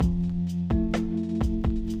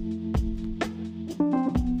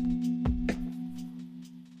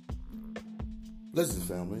Blessings,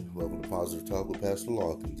 family. Welcome to Positive Talk with Pastor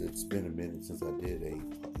Lawkins. It's been a minute since I did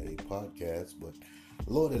a podcast, but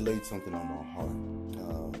the Lord had laid something on my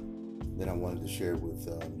heart that I wanted to share with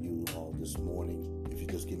you all this morning. If you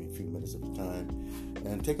just give me a few minutes of time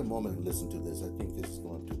and take a moment and listen to this, I think this is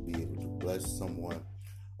going to be able to bless someone,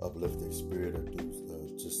 uplift their spirit, or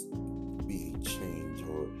do just be a change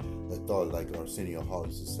or a thought, like Arsenio Hall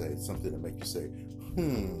used to say, something to make you say,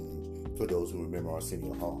 for those who remember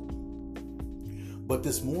Arsenio Hall. But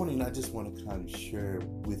this morning, I just want to kind of share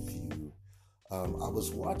with you. I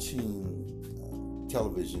was watching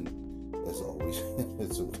television, as always,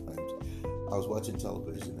 sometimes. I was watching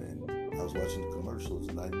television, and I was watching the commercials,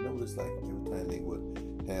 and I noticed, like, every time they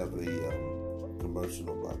would have a commercial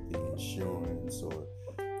about the insurance or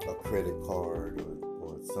a credit card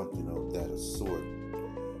or something of that sort,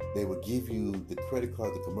 they would give you the credit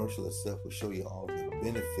card. The commercial itself would show you all the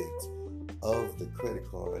benefits of the credit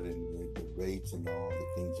card and the rates and all the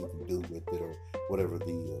things you can do with it, or whatever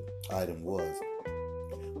the item was.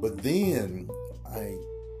 But then I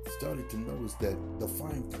started to notice that the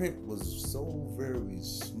fine print was so very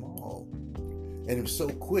small, and it was so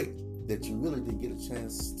quick that you really didn't get a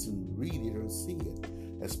chance to read it or see it.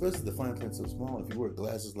 Especially the fine print so small, if you wear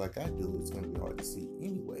glasses like I do, it's going to be hard to see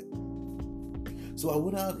anyway. So I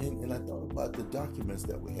went out and I thought about the documents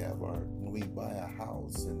that we have when we buy a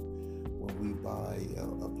house, and when we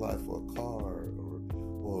apply for a car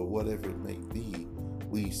or whatever it may be.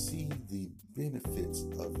 We see the benefits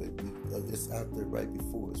of it. It's out there right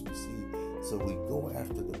before us. We see, so we go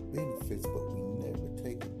after the benefits, but we never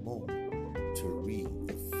take a moment to read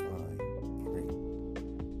the fine print.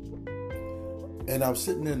 And I was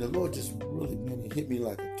sitting there, and the Lord just really hit me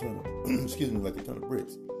like a ton of, like a ton of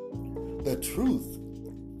bricks. The truth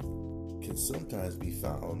can sometimes be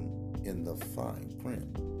found in the fine print.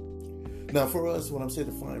 Now, for us, when I'm saying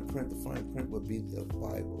the fine print would be the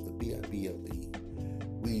Bible, the Bible.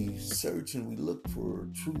 We search and we look for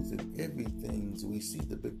truth in everything. So we see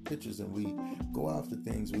the big pictures and we go after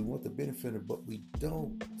things. We want the benefit of it, but we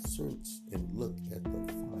don't search and look at the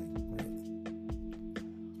fine print.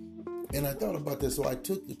 And I thought about this, so I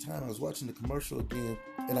took the time. I was watching the commercial again,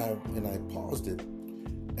 and I paused it,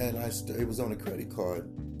 and it was on a credit card,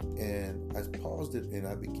 and I paused it, and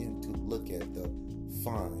I began to look at the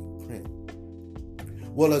fine print.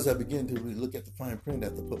 Well, as I began to look at the fine print,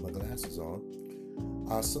 after I put my glasses on,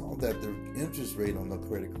 I saw that the interest rate on the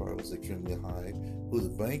credit card was extremely high, who the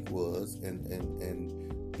bank was, and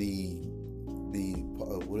the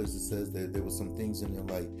what does it says? There was some things in there,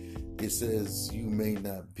 like it says you may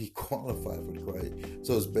not be qualified for the credit.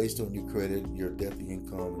 So it's based on your credit, your debt to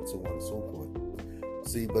income, and so on and so forth.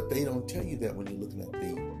 See, but they don't tell you that when you're looking at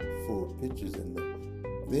the full pictures and the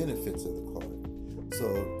benefits of the card. So,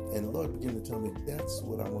 and the Lord began to tell me, that's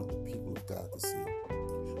what I want the people of God to see.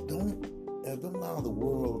 Don't allow the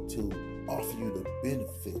world to offer you the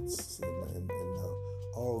benefits and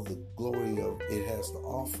all the glory of it has to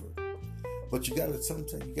offer. But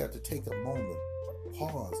sometimes you got to take a moment,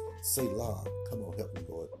 pause, say, "Lord, come on, help me,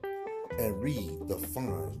 Lord," and read the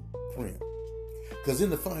fine print. Because in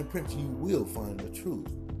the fine print, you will find the truth.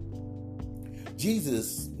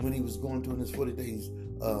 Jesus, when he was going through in his 40 days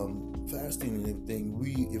fasting and everything,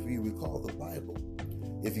 if you recall the Bible,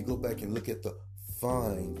 if you go back and look at the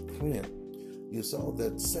fine print, you saw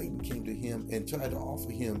that Satan came to him and tried to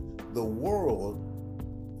offer him the world,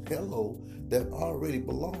 that already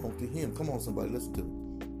belonged to him. Come on, somebody, listen to me.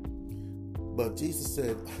 But Jesus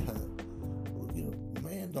said,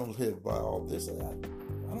 man don't live by all this. I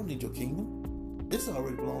don't need your kingdom. This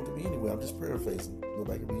already belonged to me anyway. I'm just paraphrasing. Go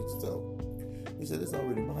back and read yourself. He said, it's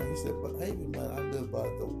already mine. He said, but hey, man, I live by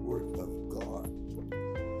the word of God.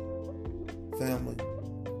 Family,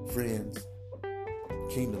 friends,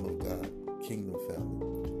 kingdom of God, kingdom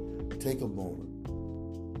family. Take a moment.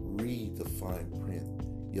 Read the fine print.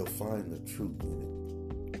 You'll find the truth in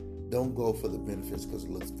it. Don't go for the benefits because it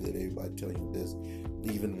looks good. Everybody telling you this.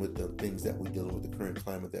 Even with the things that we're dealing with, the current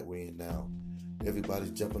climate that we're in now.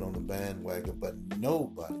 Everybody's jumping on the bandwagon, but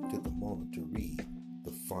nobody took a moment to read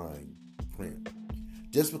the fine print.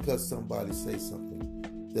 Just because somebody says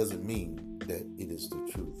something doesn't mean that it is the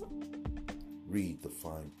truth. Read the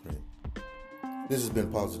fine print. This has been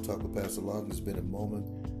Positive Talk with Pastor Long. It's been a moment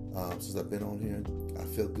since I've been on here. I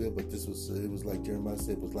felt good, but it was like Jeremiah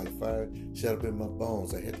said, it was like fire shut up in my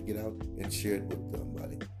bones. I had to get out and share it with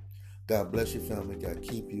somebody. God bless you, family. God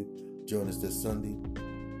keep you. Join us this Sunday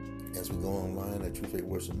as we go online at True Faith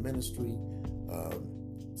Worship Ministry.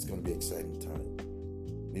 It's going to be an exciting time.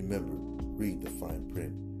 Remember, read the fine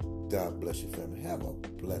print. God bless you, family. Have a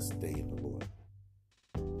blessed day in the Lord.